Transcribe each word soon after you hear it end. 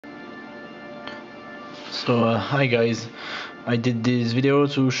Hi guys, I did this video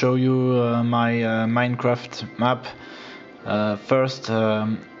to show you my Minecraft map. First,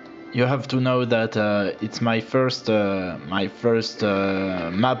 you have to know that it's my first map.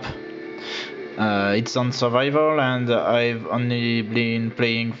 It's on survival, and I've only been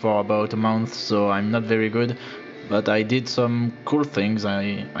playing for about a month, so I'm not very good. But I did some cool things,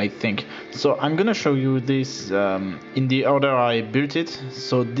 I think. So I'm gonna show you this in the order I built it.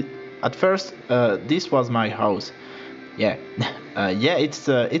 At first, this was my house. Yeah, yeah,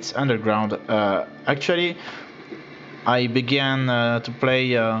 it's underground. Actually, I began to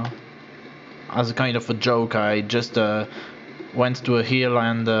play as a kind of a joke. I just went to a hill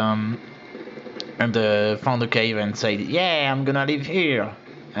and found a cave and said, "Yeah, I'm gonna live here."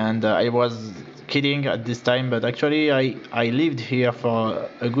 And I was kidding at this time, but actually I lived here for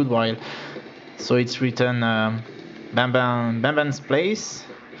a good while. So it's written Bamban's place,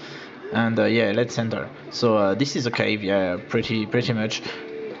 and yeah, let's enter. So this is a cave, yeah, pretty much,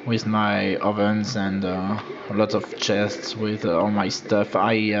 with my ovens and lots of chests with all my stuff.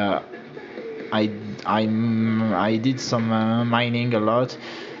 I I did some mining a lot.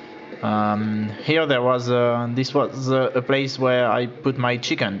 Here there was this was a place where I put my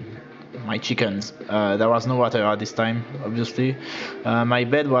chickens. There was no water at this time, obviously. My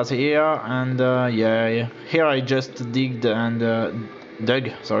bed was here, and yeah, here I just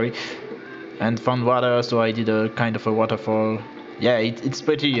dug, sorry, and found water. So I did a kind of a waterfall. Yeah, it's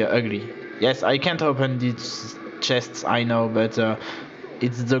pretty ugly. Yes, I can't open these chests, I know, but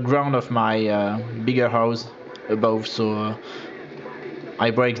it's the ground of my bigger house above, so I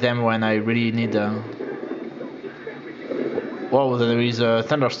break them when I really need. Wow, there is a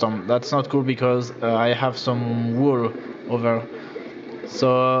thunderstorm. That's not cool because I have some wool over.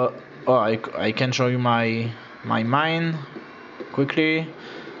 So, oh, I can show you my mine quickly.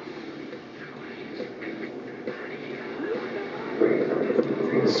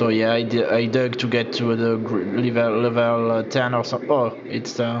 So yeah, I dug to get to the level 10 or so. Oh,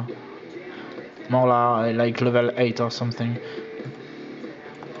 it's more like level 8 or something.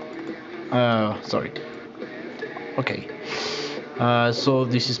 Sorry. Okay. So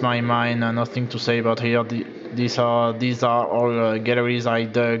this is my mine. Nothing to say about here. These are all galleries I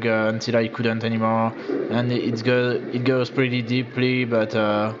dug until I couldn't anymore, and it goes pretty deeply, but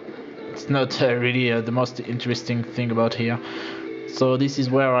it's not really the most interesting thing about here. So this is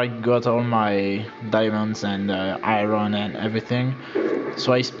where I got all my diamonds and iron and everything.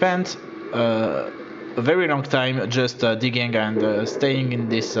 So I spent a very long time just digging and staying in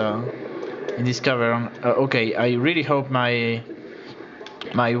this cavern. Okay, I really hope my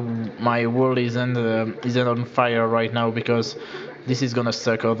world isn't on fire right now, because this is gonna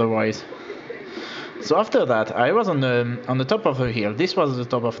suck otherwise. So after that, I was on the top of the hill. This was the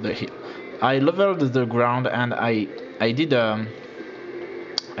top of the hill. I leveled the ground, and I did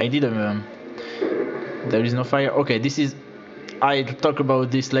there is no fire. Okay, this is, I'll talk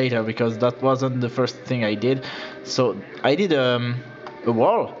about this later because that wasn't the first thing I did. So I did a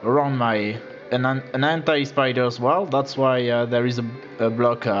wall around an anti-spiders wall. That's why there is a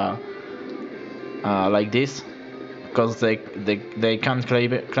block like this, because they can't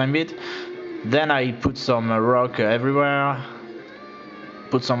climb it. Then I put some rock everywhere,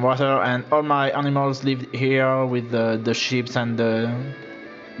 put some water, and all my animals lived here with the sheep and the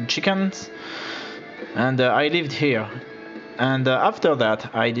chickens, and I lived here. And after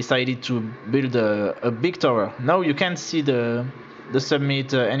that, I decided to build a big tower. Now you can't see the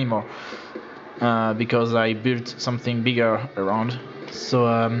summit anymore because I built something bigger around. So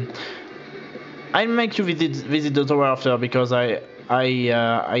I'll make you visit the tower after, because I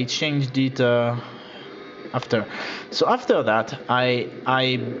changed it after. So after that,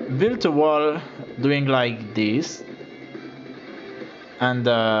 I built a wall doing like this, and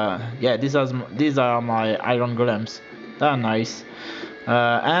yeah, these are my iron golems. They're nice.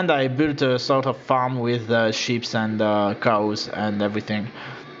 And I built a sort of farm with sheep and cows and everything.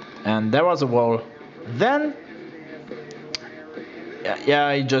 And there was a wall. Then, yeah,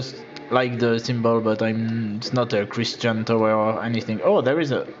 I just like the symbol, but it's not a Christian tower or anything. Oh, there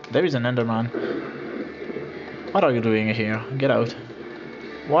is an Enderman. What are you doing here? Get out.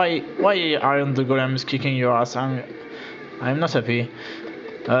 Why aren't the golems kicking your ass? I'm not happy.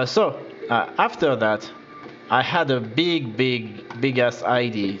 After that, I had a big ass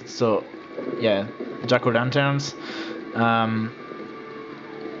idea. So yeah, jack-o'-lanterns.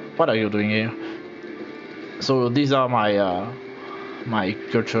 What are you doing here? So these are my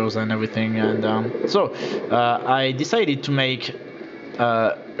cultures and everything, and I decided to make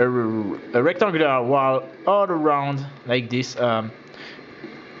a rectangular wall all around like this.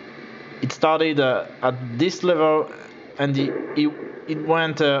 It's started at this level, and it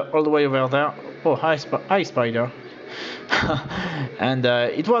went all the way over there. Oh, hi spider. And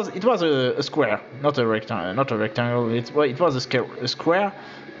it was a square, not a rectangle. Not a rectangle. It was a square.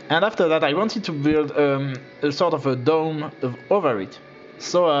 And after that, I wanted to build a sort of a dome over it.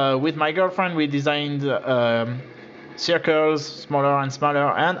 So with my girlfriend, we designed circles, smaller and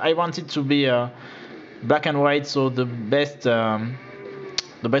smaller, and I wanted to be black and white. So the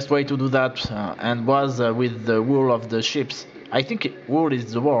best way to do that and was with the wool of the ships. I think wool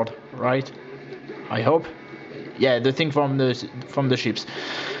is the word, right? I hope. Yeah, the thing from the ships.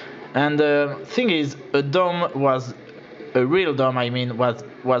 And the thing is, a real dome. I mean,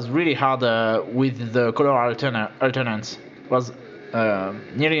 was really hard with the color alternates. Was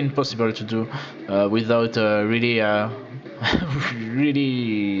nearly impossible to do without really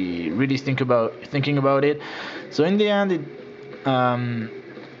really thinking about it. So in the end, I'm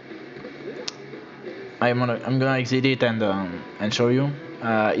gonna exit it and show you.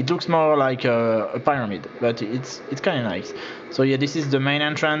 It looks more like a pyramid, but it's kind of nice. So yeah, this is the main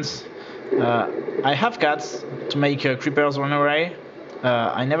entrance. I have cats to make creepers run away.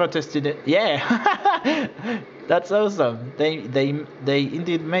 I never tested it. Yeah, that's awesome. They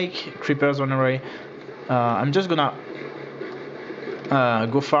indeed make creepers run away. I'm just gonna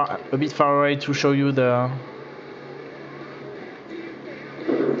go a bit far away to show you the.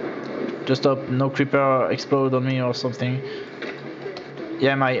 Just hope no creeper explode on me or something.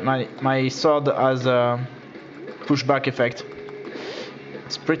 Yeah, my sword has a pushback effect.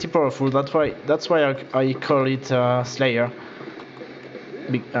 It's pretty powerful. That's why I call it Slayer.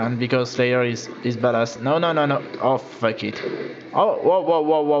 And because Slayer is badass. No. Oh fuck it. Oh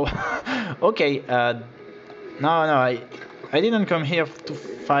whoa. Okay. No. I didn't come here to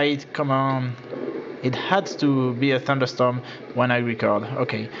fight. Come on. It had to be a thunderstorm when I record.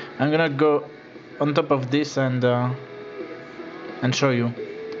 Okay. I'm gonna go on top of this and show you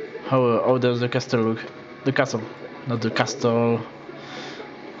how does the castle look. The castle, not the castle.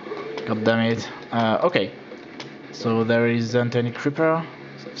 God damn it. Okay. So there isn't any creeper.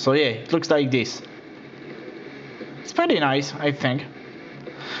 So yeah, it looks like this. It's pretty nice, I think.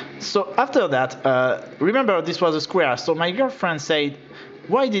 So after that, remember this was a square. So my girlfriend said,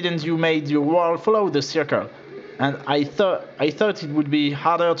 "Why didn't you make your wall follow the circle?" And I thought it would be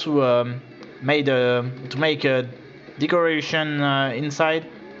harder to make a decoration inside,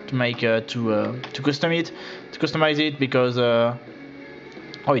 to customize it because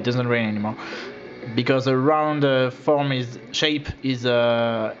oh, it doesn't rain anymore. Because a round shape is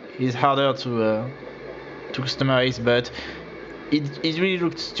harder to customize, but it really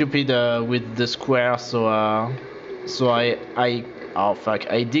looked stupid with the square. So I oh fuck,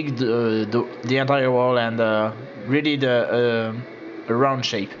 I dig the entire wall and really a round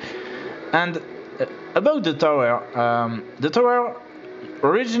shape. And about the tower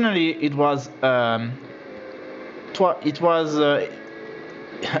originally it was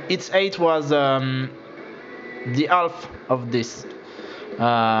its height was the half of this.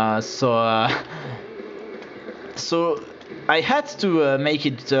 So I had to make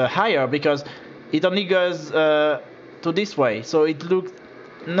it higher because it only goes to this way. So it looked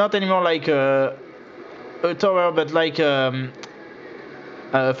not anymore like a tower, but like a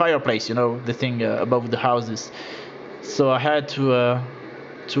fireplace. You know, the thing above the houses. So I had to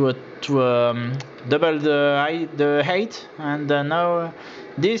double the height, and now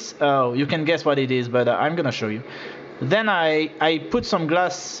this. Oh, you can guess what it is, but I'm gonna show you. Then I put some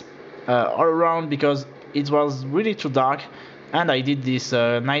glass all around because it was really too dark, and I did these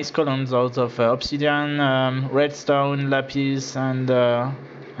nice columns out of obsidian, redstone, lapis, and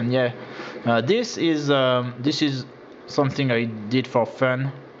yeah, this is something I did for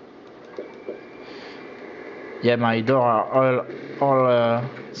fun. Yeah, my door are all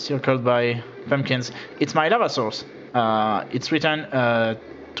circled by pumpkins. It's my lava source. It's written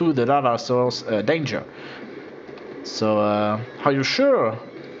to the lava source danger. So are you sure?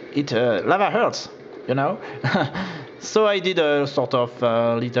 Lava hurts, you know. So I did a sort of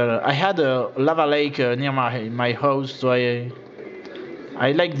little. I had a lava lake near my house, so I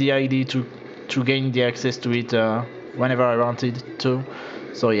like the idea to gain the access to it whenever I wanted to.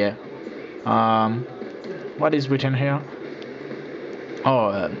 So yeah. What is written here?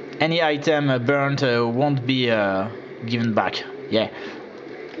 Oh, any item burnt won't be given back. Yeah.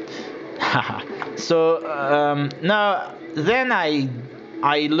 So now then I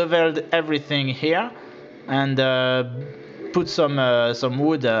leveled everything here and put some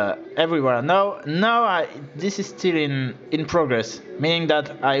wood everywhere. Now this is still in progress, meaning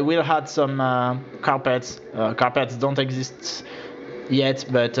that I will add some carpets. Carpets don't exist yet,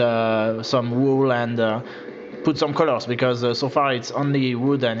 but some wool and put some colors because so far it's only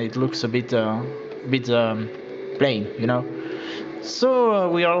wood and it looks a bit plain, you know. So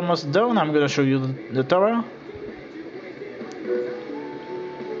we are almost done. I'm gonna show you the tower.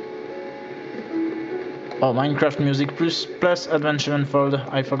 Oh, Minecraft music plus Adventure Unfold.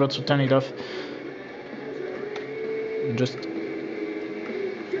 I forgot to turn it off. Just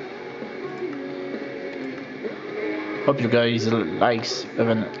hope you guys like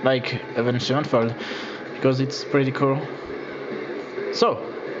Adventure Unfold because it's pretty cool. So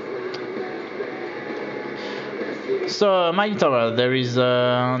my tower, there is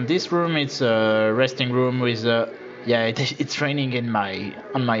this room. It's a resting room with yeah, it's raining on my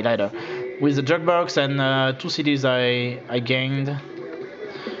ladder with a jug box and 2 CDs I gained.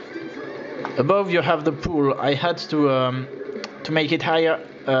 Above you have the pool. I had to make it higher,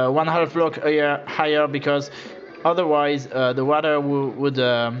 1/2 block higher because otherwise the water would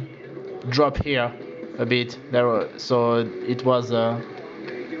drop here a bit. So it was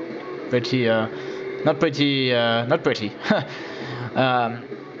pretty not pretty.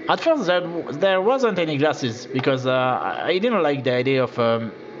 At first there wasn't any glasses because I didn't like the idea of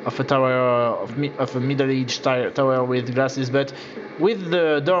a tower of a middle-aged tower with glasses, but with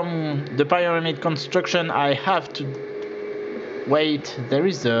the dome, the pyramid construction, I have to wait. There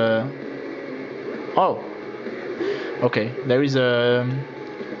is a okay. There is a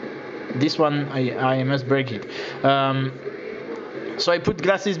this one. I must break it. So I put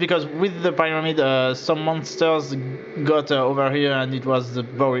glasses because with the pyramid, some monsters got over here and it was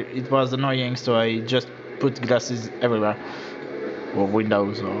it was annoying. So I just put glasses everywhere or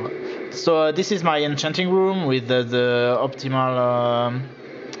windows. So this is my enchanting room with the optimal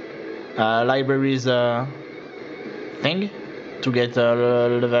libraries thing to get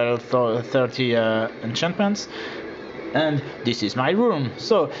level 30 enchantments. And this is my room.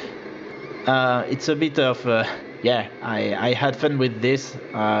 So it's a bit of yeah, I had fun with this.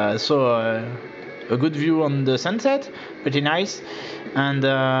 A good view on the sunset, pretty nice. And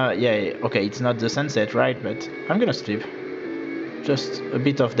yeah, okay, it's not the sunset, right? But I'm gonna sleep. Just a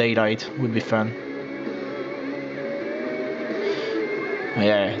bit of daylight would be fun.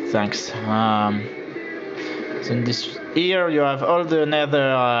 Yeah, thanks. So in this here you have all the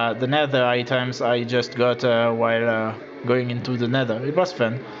nether items I just got while going into the nether. It was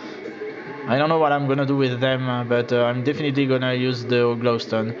fun. I don't know what I'm gonna do with them, but I'm definitely gonna use the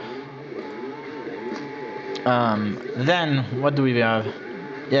glowstone. Then what do we have?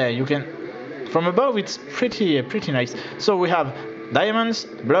 Yeah, you can. From above, it's pretty nice. So we have diamonds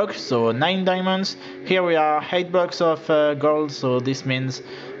blocks, so 9 diamonds. Here we are 8 blocks of gold, so this means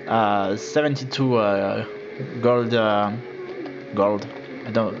 72 gold. Gold.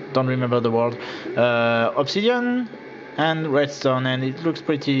 I don't remember the word. Obsidian and redstone, and it looks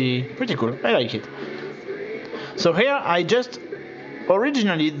pretty cool. I like it. So here I just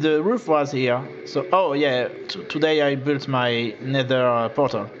originally the roof was here. So oh yeah, today I built my nether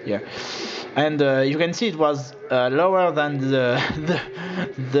portal. Yeah, and you can see it was lower than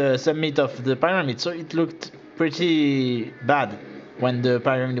the summit of the pyramid, so it looked pretty bad when the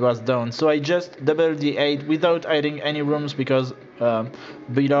pyramid was done. So I just doubled the 8 without adding any rooms because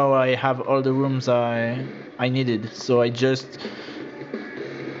below I have all the rooms I needed. So I just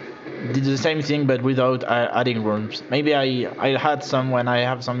did the same thing but without adding rooms. Maybe I'll add some when I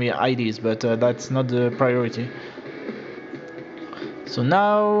have some ideas, but that's not the priority. So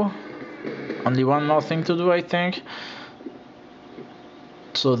now only one more thing to do, I think.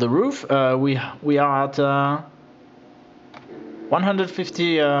 So the roof, we are at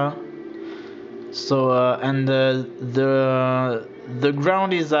 150. And the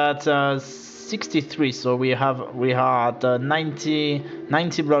ground is at 63. So we are at 90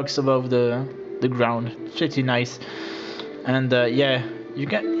 blocks above the ground. Pretty nice. And yeah,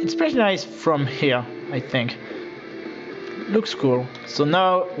 it's pretty nice from here, I think. Looks cool. So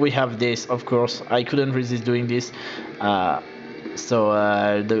now we have this, of course. I couldn't resist doing this. So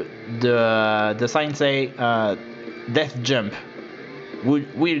the sign say death jump.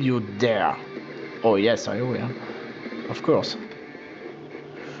 Will you dare? Oh yes, I will. Of course.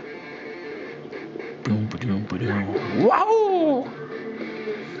 Wow!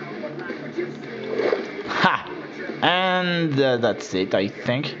 Ha! And that's it, I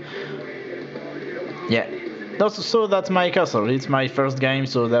think. Yeah. So that's my castle. It's my first game,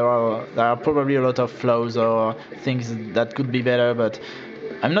 so there are probably a lot of flaws or things that could be better, but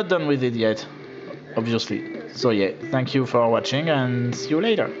I'm not done with it yet, obviously. So yeah, thank you for watching and see you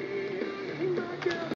later.